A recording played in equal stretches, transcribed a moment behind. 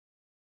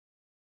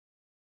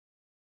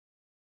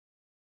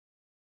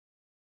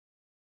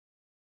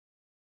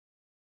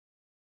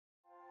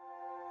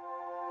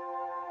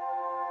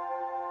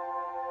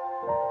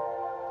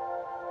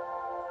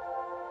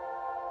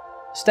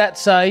Stats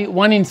say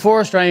 1 in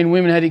 4 Australian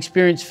women had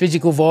experienced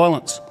physical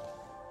violence.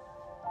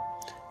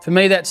 For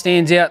me, that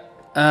stands out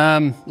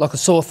like a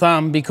sore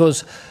thumb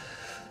because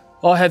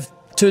I have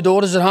 2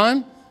 daughters at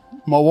home.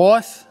 My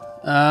wife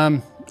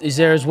is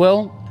there as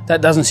well.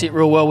 That doesn't sit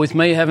real well with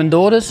me, having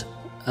daughters.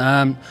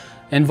 And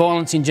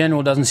violence in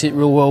general doesn't sit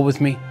real well with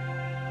me.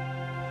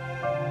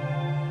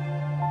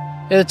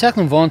 Yeah, the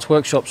tackling violence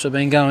workshops have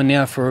been going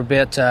now for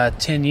about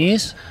 10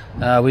 years.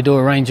 We do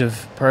a range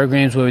of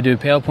programs where we do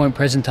PowerPoint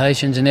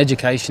presentations and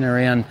education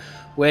around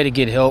where to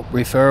get help,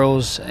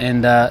 referrals,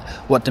 and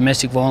what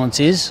domestic violence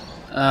is.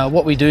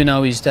 What we do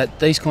know is that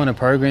these kind of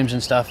programs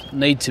and stuff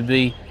need to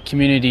be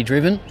community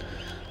driven,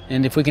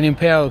 and if we can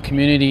empower a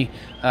community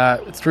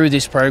through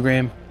this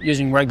program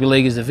using rugby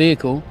league as a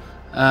vehicle,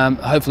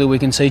 hopefully we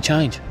can see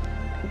change.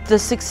 The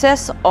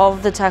success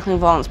of the Tackling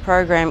Violence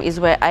program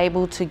is we're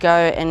able to go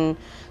and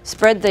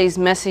spread these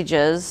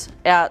messages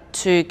out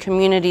to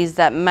communities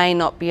that may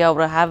not be able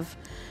to have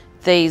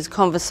these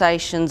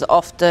conversations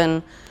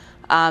often.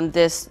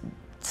 There's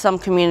some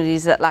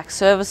communities that lack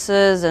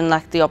services and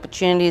lack the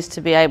opportunities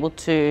to be able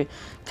to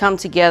come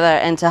together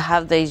and to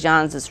have these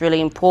yarns. It's really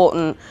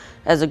important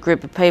as a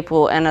group of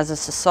people and as a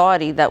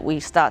society that we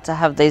start to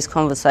have these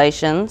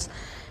conversations,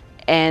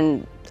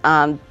 and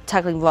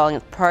Tackling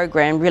Violence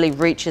program really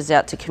reaches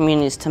out to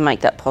communities to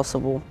make that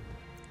possible.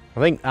 I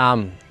think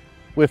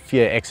with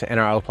your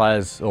ex-NRL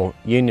players or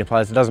union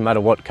players, it doesn't matter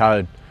what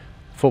code,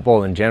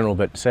 football in general,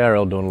 but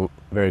CRL doing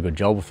a very good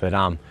job with it.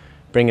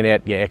 Bringing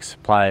out your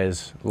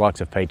ex-players,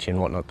 likes of Peachey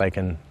and whatnot, they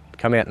can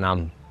come out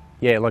and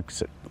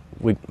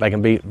they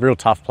can be real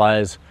tough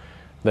players.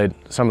 They're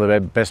some of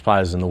the best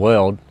players in the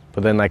world,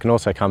 but then they can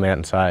also come out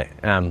and say,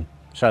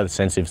 show the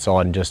sensitive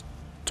side and just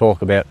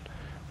talk about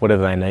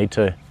whatever they need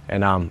to.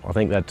 And I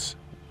think that's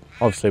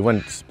obviously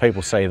when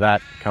people see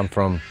that come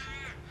from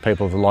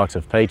people of the likes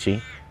of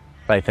Peachey,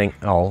 they think,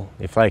 oh,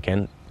 if they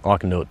can, I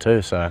can do it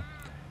too. So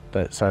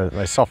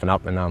they soften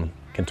up and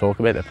can talk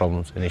about their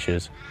problems and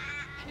issues.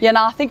 Yeah,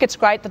 no, I think it's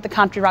great that the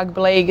Country Rugby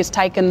League has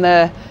taken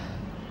the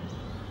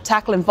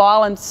Tackling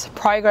Violence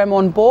program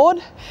on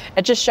board.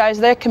 It just shows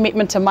their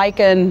commitment to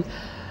making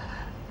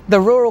the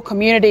rural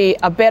community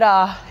a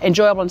better,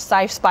 enjoyable and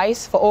safe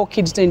space for all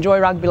kids to enjoy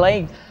rugby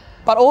league.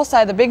 But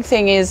also the big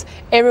thing is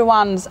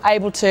everyone's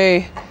able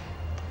to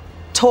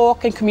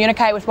talk and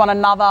communicate with one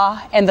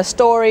another, and the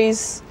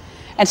stories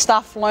and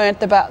stuff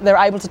learnt about, they're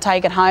able to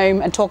take it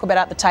home and talk about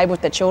at the table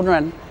with their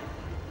children.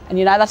 And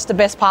you know, that's the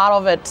best part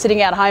of it,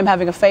 sitting out home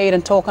having a feed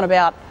and talking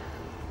about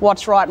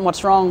what's right and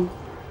what's wrong.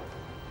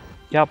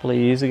 A couple of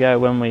years ago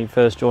when we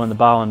first joined the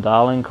Barwon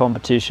Darling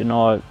competition,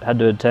 I had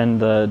to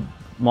attend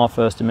my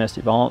first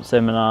domestic violence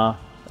seminar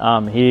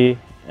here,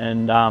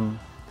 and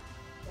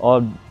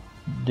I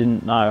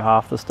didn't know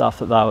half the stuff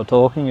that they were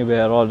talking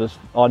about.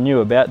 I knew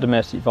about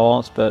domestic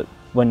violence, but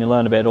when you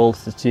learn about all the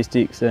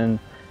statistics and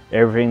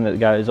everything that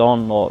goes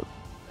on, like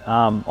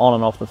on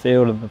and off the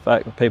field, and the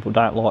fact that people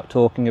don't like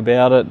talking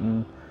about it,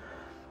 and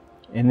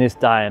in this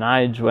day and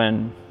age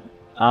when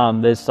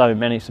there's so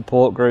many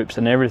support groups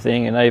and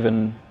everything, and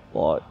even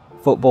like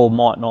football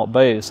might not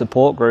be a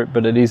support group,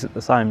 but it is at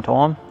the same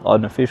time, like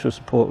an official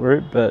support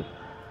group. But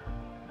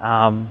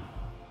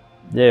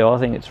yeah, I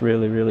think it's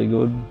really, really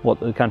good what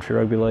the Country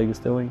Rugby League is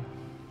doing.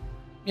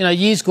 You know,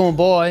 years gone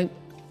by,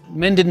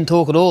 men didn't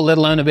talk at all, let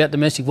alone about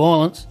domestic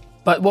violence.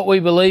 But what we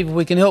believe, if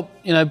we can help,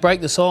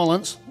 break the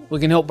silence, we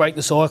can help break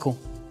the cycle.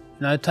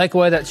 Take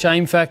away that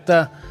shame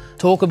factor,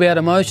 talk about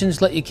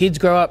emotions, let your kids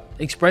grow up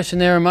expressing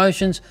their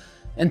emotions,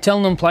 and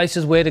telling them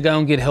places where to go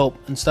and get help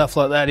and stuff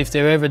like that if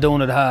they're ever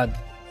doing it hard,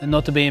 and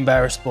not to be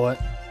embarrassed by it.